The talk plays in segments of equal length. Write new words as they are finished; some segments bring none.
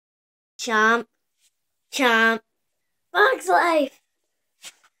Chomp, chomp. Bugs Life.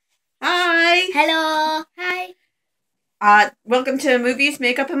 Hi. Hello. Hi. Welcome to Movies,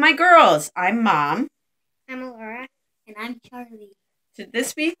 Makeup, and My Girls. I'm Mom. I'm Laura. And I'm Charlie. So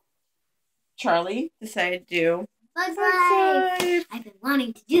this week, Charlie decided to do Bugs Life. I've been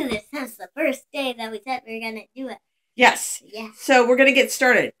wanting to do this since the first day that we said we were going to do it. Yes. Yeah. So we're going to get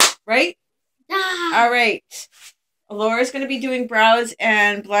started, right? Ah. All right. Laura's going to be doing brows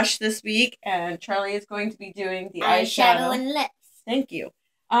and blush this week, and Charlie is going to be doing the eyeshadow and lips. Thank you.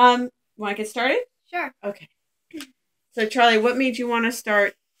 Want to get started? Sure. Okay. So Charlie, what made you want to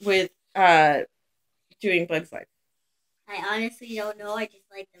start with doing Bugs Life? I honestly don't know. I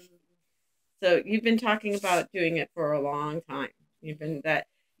just like the movie. So you've been talking about doing it for a long time.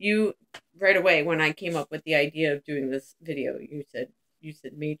 You right away when I came up with the idea of doing this video, you said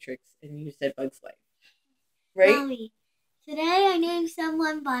Matrix and you said Bugs Life. Right? Mommy, today I named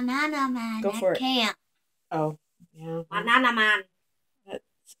someone Banana Man Go for at camp. Oh, yeah. Banana Man.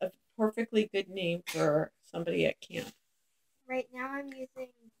 That's a perfectly good name for somebody at camp. Right now I'm using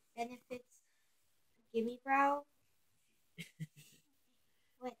Benefits Gimme Brow.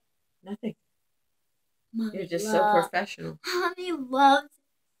 What? Nothing. Mommy You're just so professional. Mommy loves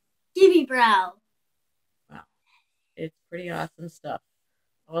Gimme Brow. Wow. It's pretty awesome stuff.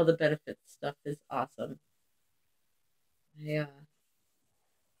 All the benefits stuff is awesome. I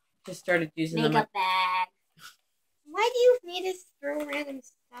just started using makeup bag. Why do you need to throw random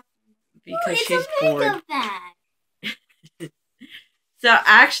stuff? Because it's she's a makeup bored. Bag. So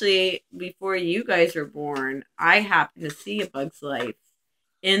actually, before you guys were born, I happened to see A Bug's Life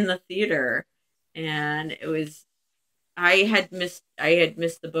in the theater, and I had missed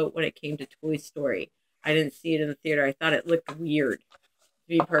the boat when it came to Toy Story. I didn't see it in the theater. I thought it looked weird, to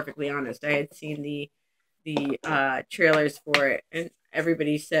be perfectly honest. I had seen the trailers for it, and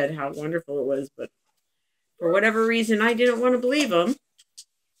everybody said how wonderful it was, but for whatever reason, I didn't want to believe them.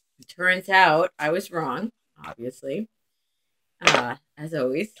 It turns out I was wrong, obviously. As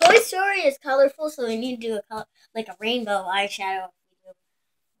always. Toy Story is colorful, so we need to do a rainbow eyeshadow.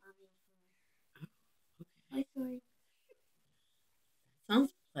 Toy Story.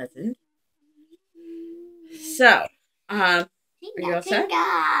 Sounds pleasant. So, are you all set?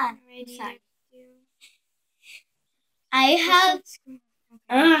 I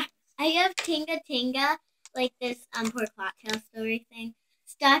have Tinga Tinga, like this poor cocktail story thing,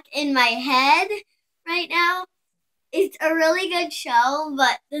 stuck in my head right now. It's a really good show,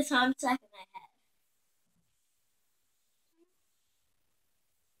 but the song's stuck in my head.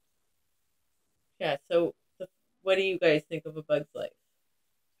 Yeah, so what do you guys think of A Bug's Life?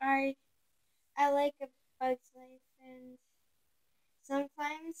 I like A Bug's Life, and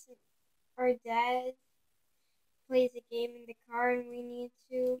sometimes our dad plays a game in the car and we need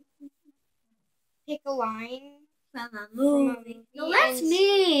to pick a line from a movie. No, that's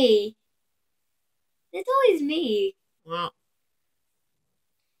me. It's always me. Wow.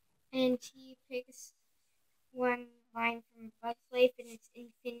 And he picks one line from Bug's Life, and it's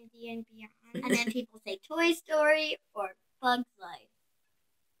Infinity and Beyond. And then people say Toy Story or Bug's Life.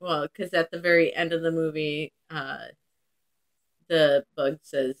 Well, because at the very end of the movie, the bug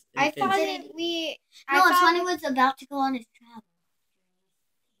says Infinity. I thought it's when he was about to go on his travel.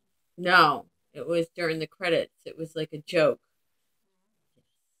 No, it was during the credits. It was like a joke.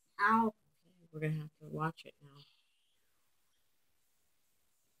 Ow. We're going to have to watch it now.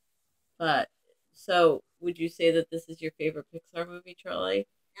 But, so, would you say that this is your favorite Pixar movie, Charlie?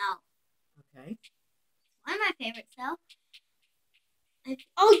 No. Okay. One of my favorites, though.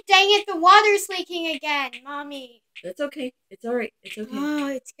 Oh, dang it, the water's leaking again, Mommy. That's okay. It's all right. It's okay. Oh,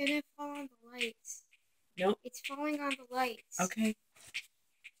 it's going to fall on the lights. Nope. It's falling on the lights. Okay.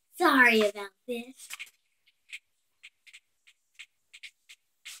 Sorry about this.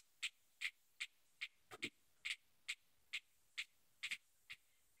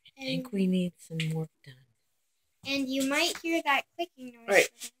 I think we need some work done. And you might hear that clicking noise. All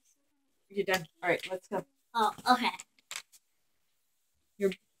right. You're done. All right, let's go. Oh, okay.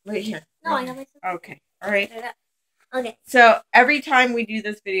 You're right here. No, I know myself. Okay. All right. Okay. So every time we do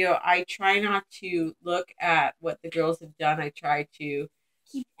this video, I try not to look at what the girls have done. I try to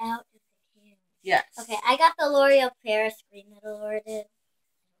keep out of the camera. Yes. Okay, I got the L'Oreal Paris screen that Laura did.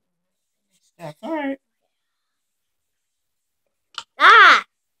 That's all right. Ah!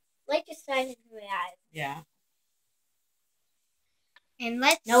 Light just shined into my eyes. Yeah. And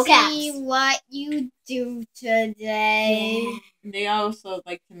let's see what you do today. Yeah. They also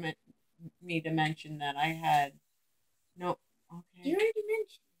like me to mention that I had okay. You already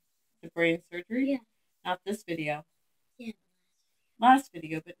mentioned the brain surgery. Yeah. Not this video. Yeah. last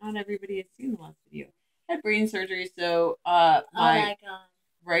video, but not everybody has seen the last video. I had brain surgery, so Oh my my god.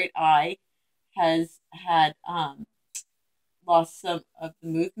 right eye has had lost some of the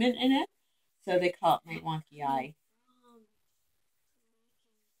movement in it, so they call it my wonky eye.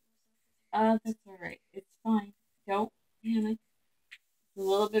 That's all right. It's fine. Don't panic. It's a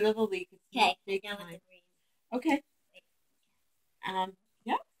little bit of a leak. It's Okay, not big down with time. the green. Okay.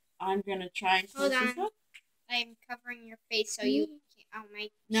 Yeah. I'm gonna try and close Hold this on. up. I'm covering your face so you can't. Oh my.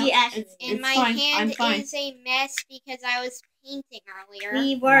 No, She actually- it's And my fine. I'm hand fine. is a mess because I was painting earlier.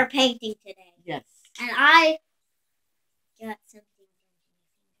 We were painting today. Yes. And I got something.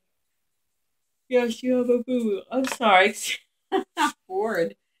 Yes, you have a boo. I'm sorry. I'm not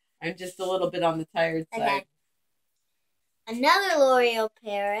bored. I'm just a little bit on the tired side. Okay. Another L'Oreal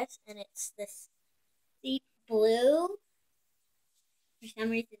Paris, and it's this deep blue. For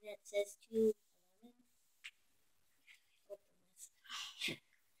some reason it says 211.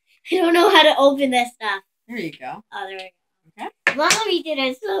 I don't know how to open this stuff. There you go. Oh, there we Okay. go. Mommy did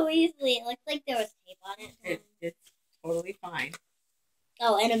it so easily. It looked like there was tape on it. It's totally fine.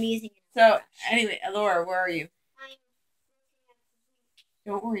 Oh, and I'm using it. So, anyway, Laura, where are you? I'm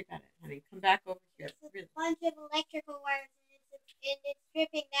Don't worry about it, honey. Come back over here. It's a Really. bunch of electrical wires and it's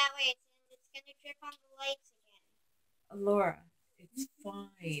dripping that way. It's gonna drip on the lights again. Laura, it's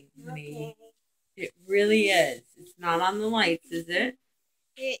fine, honey. Okay. It really is. It's not on the lights, is it?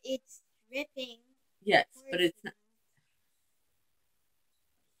 It's dripping. Yes, but it's not.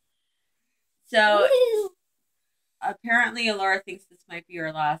 So, Woo! apparently, Laura thinks this might be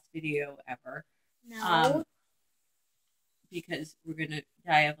our last video ever. No. Because we're going to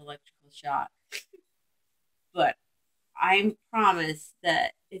die of electrical shock. But I promise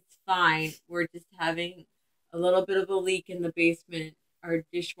that it's fine. We're just having a little bit of a leak in the basement. Our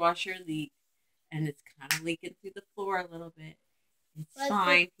dishwasher leaked, and it's kind of leaking through the floor a little bit. It's But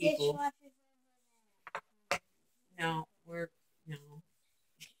fine, the people. dishwasher's No.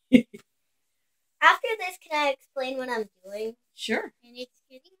 After this, can I explain what I'm doing? Sure. and it's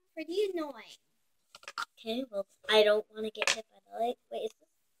getting pretty annoying. Okay, well, I don't want to get hit by the light. Wait,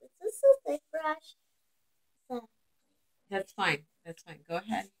 is this a thick brush? That's fine. Go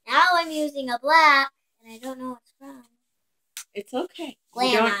ahead. Now I'm using a black, and I don't know what's from. It's okay.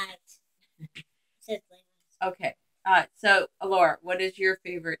 We don't- Glamite. It says glamite. Okay. So, Laura, what is your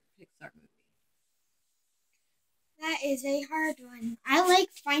favorite Pixar movie? That is a hard one. I like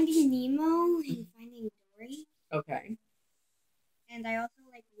Finding Nemo and Finding Dory, Okay. and I also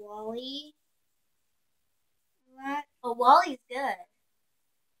like Wall-E a lot. Oh, Wally's good.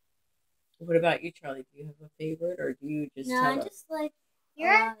 What about you, Charlie? Do you have a favorite, or do you just No, tell I us? just like. You're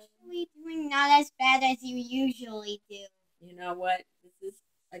actually doing not as bad as you usually do. You know what? This is,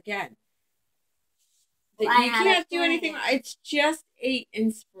 again, Well, that I you had a can't do anything. plan. It's just a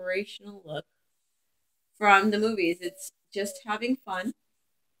inspirational look from the movies. It's just having fun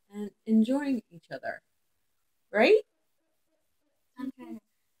and enjoying each other, right? I'm trying to.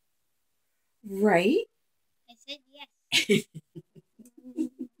 Right. I said yes.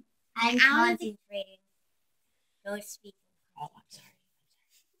 I'm I'll- concentrating. No speaking. Oh, I'm sorry.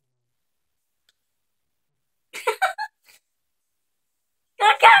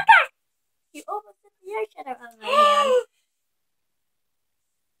 You almost took the eyeshadow out of my hand.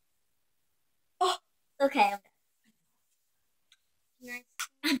 Oh. Okay, I'm Nice.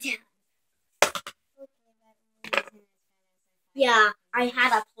 done. I'm done. Okay, that really isn't as bad as I thought. Yeah, I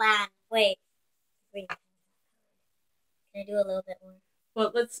had a plan. Wait. Can I do a little bit more?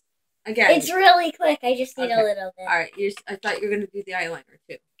 Well, let's again. It's really quick. I just need Okay. a little bit. All right. I thought you were gonna do the eyeliner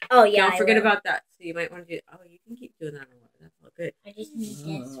too. Oh yeah. Don't forget I will. about that. So you might want to do. Oh, you can keep doing that. That's all good. I just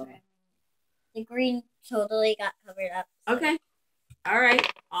need this. For the green totally got covered up. so- Okay. All right.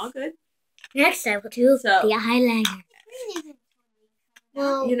 All good. Next, I will do So- the eyeliner. Green isn't totally covered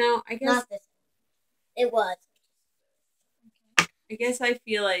Well, up. You know, I guess not this. It was. I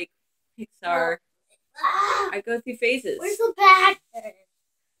feel like Pixar. Ah, I go through phases. where's the back?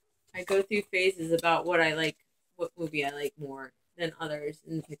 I go through phases about what I like, what movie I like more than others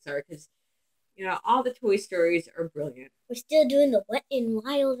in Pixar, because all the Toy Stories are brilliant. We're still doing the Wet and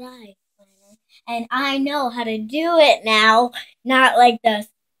Wild Eye eyeliner, and I know how to do it now. Not like the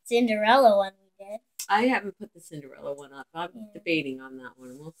Cinderella one we did. I haven't put the Cinderella one up. I'm Yeah. debating on that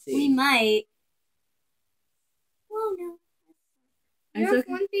one. We'll see. We might. Well, no. You It's have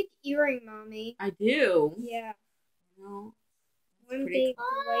okay. one big earring, Mommy. I do. Yeah. No, One pretty big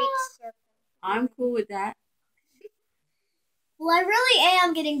white circle. I'm cool with that. Well, I really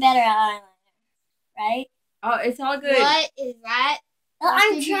am getting better at eyeliner, right? Oh, it's all good. What is that? Oh,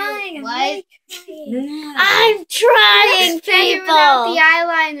 I'm did you- trying. what? I'm trying. No. I'm trying, Better without the people.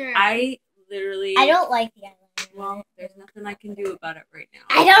 eyeliner. I literally. I don't like the eyeliner. Well, there's nothing I can do about it right now.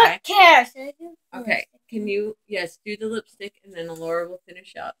 I don't care. So I do Okay. Can you? Yes. Do the lipstick, and then Laura will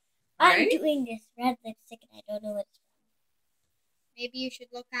finish up. I'm Alright? doing this red lipstick, and I don't know what it's from. Maybe you should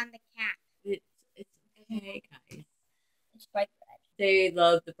look on the cap. It's okay, guys. It's bright red. They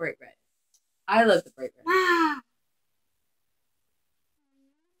love the bright red. I love the bright red. Wow.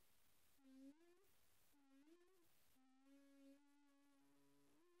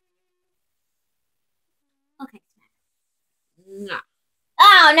 Okay. Mwah.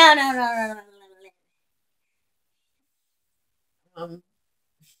 Oh no.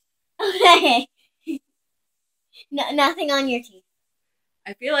 Okay. No, nothing on your teeth.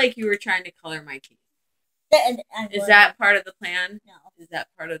 I feel like you were trying to color my teeth. Is Is that part of the plan? no? Is that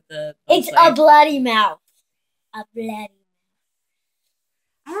part of the? It's a plan? bloody mouth. A bloody.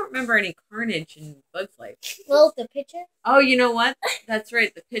 I don't remember any carnage in Bug's Life. Well, the picture. Oh, you know what? That's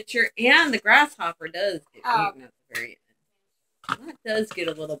right. The pitcher and the grasshopper does get Oh. eaten at the very end. That does get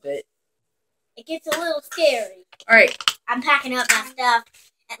a little bit. It gets a little scary. All right. I'm packing up my stuff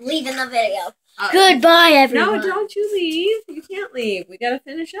and leaving the video. Uh, Goodbye, everyone. No, don't you leave. You can't leave. We got to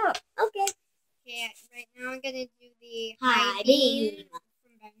finish up. Okay. Okay, right now I'm gonna do the High high beam. beam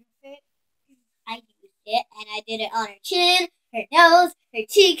from Benefit. I used it, and I did it on her chin, her nose, her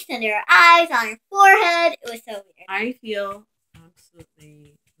cheeks, and her eyes, on her forehead. It was so weird. I feel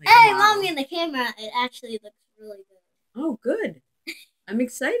absolutely like a Hey, model. mommy, in the camera, it actually looks really good. Oh, good. I'm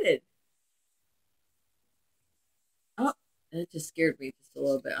excited. Oh, that just scared me just a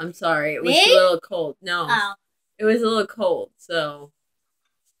little bit. I'm sorry. It was Me? a little cold. No, Oh, it was a little cold. So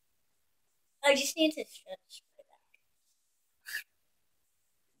I just need to stretch my back.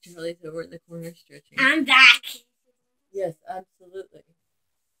 Charlie's over in the corner stretching. I'm back. Yes, absolutely.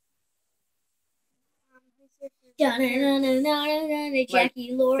 Who's your favorite Da-na-na-na-na-na,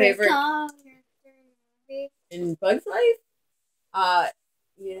 Jackie Laura favorite- car. character in the movie? In Bug's Life,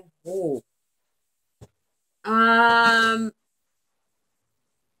 yeah. Oh.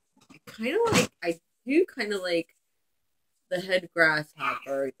 I do kind of like the head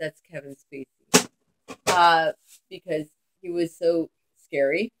grasshopper. That's Kevin Spacey. Because he was so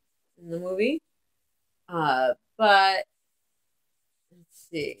scary in the movie. But let's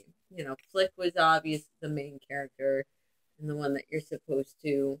see. You know, Flick was obviously the main character and the one that you're supposed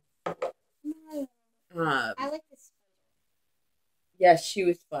to. I like this. Yes, she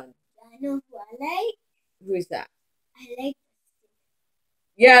was fun. I know who I like. Who's that? I like.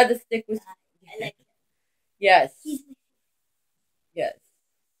 Yeah, the stick was. I like him. Yes. He's. Yes.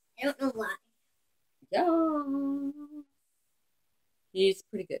 I don't know why. Yeah. He's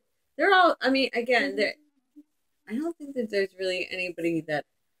pretty good. They're all. I mean, again, I don't think that there's really anybody that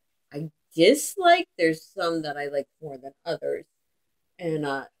I dislike. There's some that I like more than others, and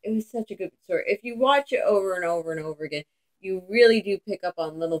it was such a good story. If you watch it over and over and over again, you really do pick up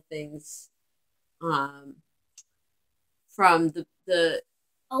on little things, from the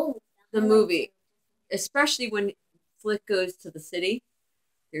Oh, movie, especially when Flick goes to the city.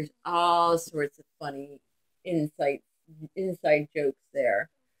 There's all sorts of funny inside jokes there.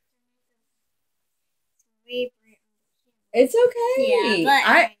 Way bright. It's okay. Yeah, but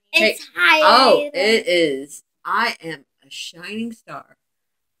hey, it's highlighted. oh, it is. I am a shining star,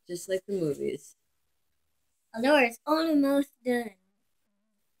 just like the movies. Laura's almost done.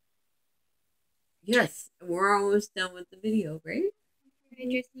 Yes, we're almost done with the video, right? I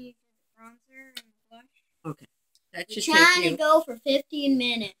just need the bronzer and blush. That We're should trying take to you. go for 15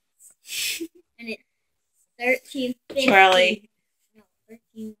 minutes. And it's 13:50. Charlie. No,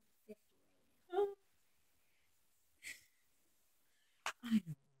 13:50.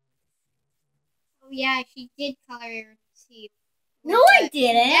 Oh yeah, she did color your teeth. No, I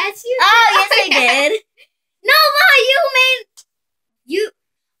didn't. Yes, you Oh, did. yes, I did. No, Ma,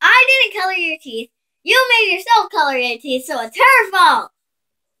 I didn't color your teeth. You made yourself color your teeth, so it's her fault.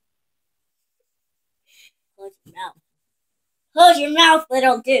 Close your mouth. Close your mouth,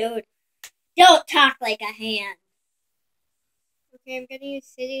 little dude. Don't talk like a hand. Okay, I'm gonna use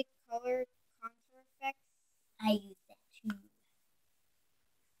City Color Contour Effect. I use that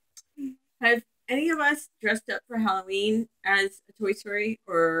too. Have any of us dressed up for Halloween as a Toy Story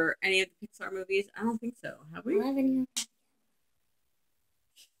or any of the Pixar movies? I don't think so. Have we? 11 years.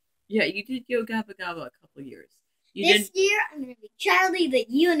 Yeah, you did Yo Gabba Gabba a couple years. You This year, I'm going to be Charlie the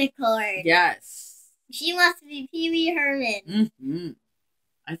Unicorn. did. Yes. She wants to be Pee Wee Herman. Mm-hmm.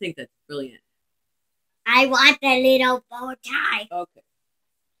 I think that's brilliant. I want the little bow tie. Okay.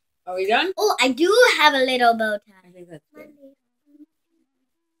 Are we done? Oh, I do have a little bow tie. I think that's good.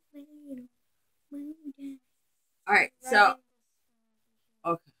 All right. So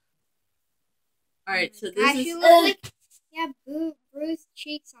okay. All right. So this Gosh, is you look like you have bruised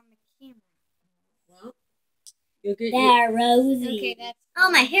cheeks on the camera. well. You'll get They're rosy. Okay, that's. Oh,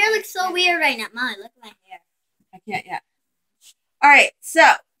 my hair looks so weird right now. Mom, look at my hair. I can't yet. All right. So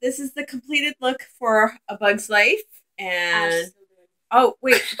this is the completed look for A Bug's Life, and oh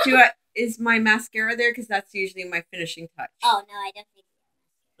wait, is my mascara there? Because that's usually my finishing touch. Oh no, I don't think.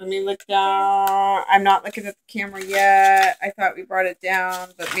 Let me look down. I'm not looking at the camera yet. I thought we brought it down,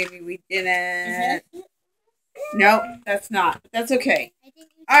 but maybe we didn't. No, that's not. But that's okay. I think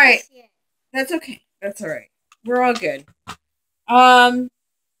you All right. see it. That's okay. That's all right. We're all good. I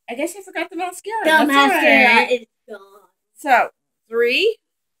guess I forgot the mascara. The That's all mascara right. is gone. So 3,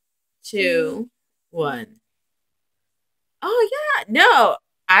 2, 1. Oh yeah, no.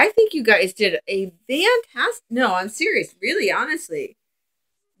 I think you guys did a fantastic. No, I'm serious. Really, honestly.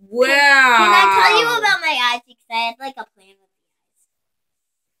 Wow. Can I tell you about my eyes? Because I had like a plan with the eyes.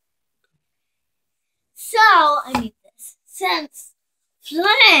 So I made this since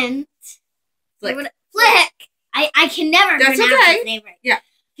Flint. Flick. I can never That's pronounce okay. his name right. Yeah.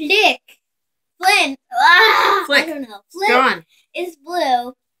 Flint. Flick. I don't know. Go Flint on. is blue.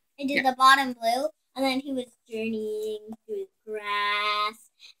 I did Yeah. the bottom blue, and then he was journeying through the grass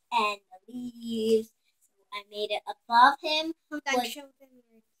and the leaves. So I made it above him, Hold on, Like- show them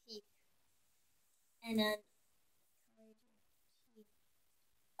your teeth. and then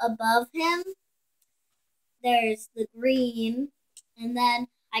above him there's the green, and then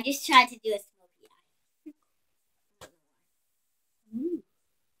I just tried to do a smoky eye.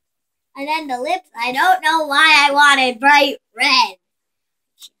 And then the lips, I don't know why I wanted bright red.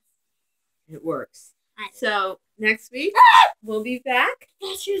 It works. I- So next week we'll be back.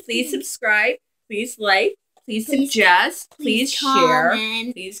 That's your Please thing. subscribe. Please like. Please Please- suggest. Please share.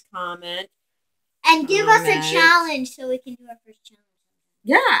 comment, Please comment. and give us a comment. challenge so we can do our first challenge.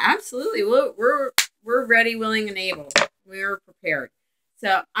 Yeah, absolutely. We're ready, willing, and able. We're prepared.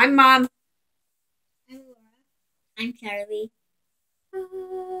 So I'm Mom. I'm Laura. I'm Charlie.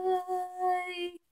 Bye.